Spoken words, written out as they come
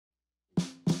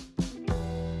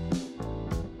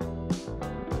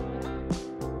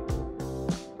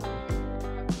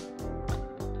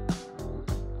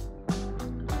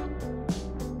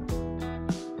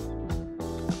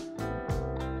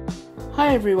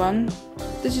Hi everyone,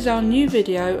 this is our new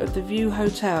video of the View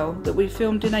Hotel that we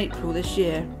filmed in April this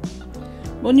year.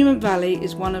 Monument Valley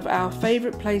is one of our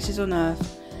favourite places on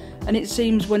earth, and it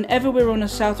seems whenever we're on a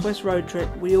southwest road trip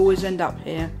we always end up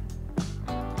here.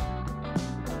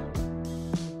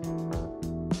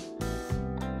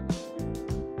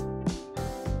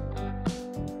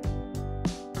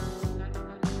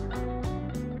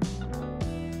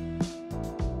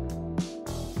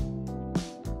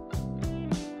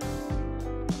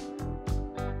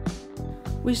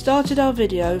 We started our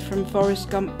video from Forrest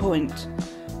Gump Point,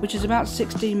 which is about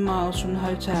 16 miles from the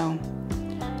hotel.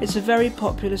 It's a very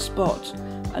popular spot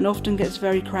and often gets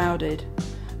very crowded,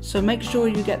 so make sure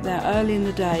you get there early in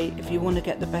the day if you want to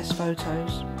get the best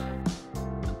photos.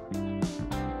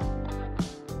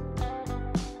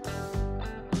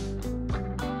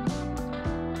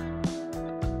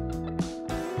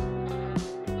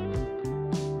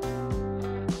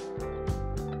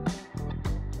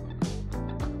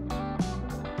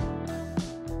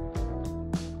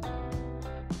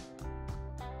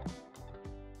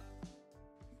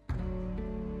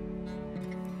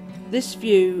 This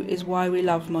view is why we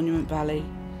love Monument Valley.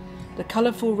 The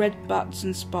colourful red buttes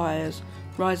and spires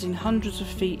rising hundreds of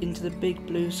feet into the big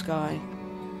blue sky.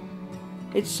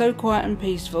 It's so quiet and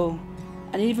peaceful,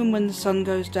 and even when the sun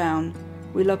goes down,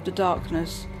 we love the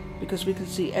darkness because we can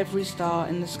see every star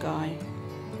in the sky.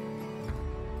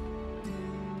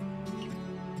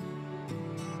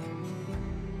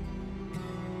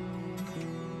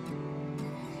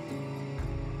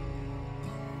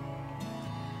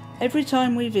 Every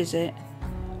time we visit,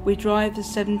 we drive the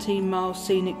 17-mile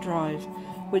scenic drive,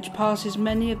 which passes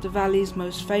many of the valley's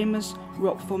most famous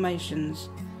rock formations.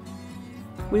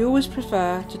 We always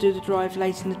prefer to do the drive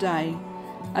late in the day,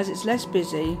 as it's less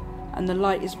busy and the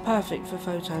light is perfect for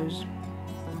photos.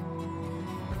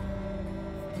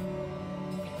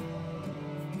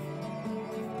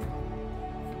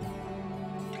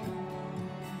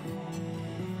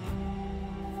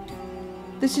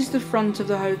 This is the front of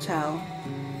the hotel.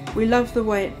 We love the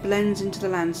way it blends into the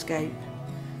landscape.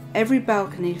 Every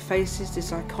balcony faces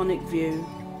this iconic view.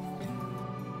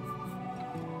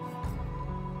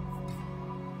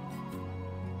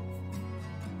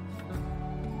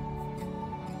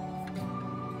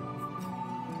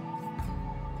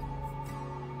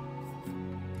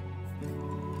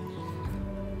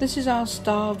 This is our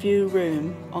star view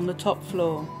room on the top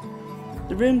floor.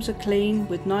 The rooms are clean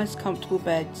with nice comfortable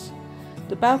beds.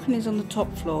 The balconies on the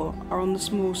top floor are on the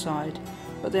small side,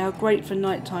 but they are great for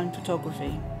nighttime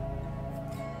photography.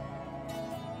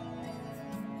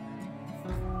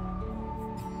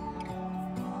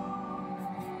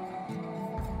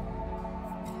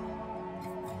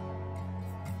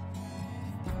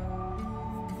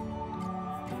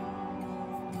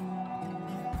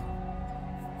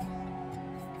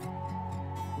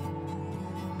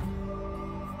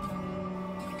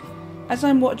 As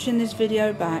I'm watching this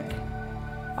video back,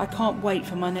 I can't wait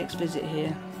for my next visit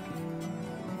here.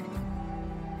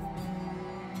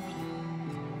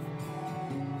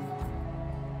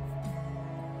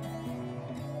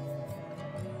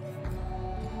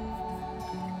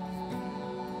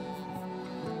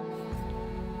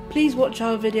 Please watch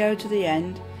our video to the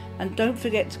end and don't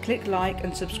forget to click like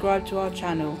and subscribe to our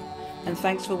channel, and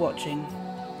thanks for watching.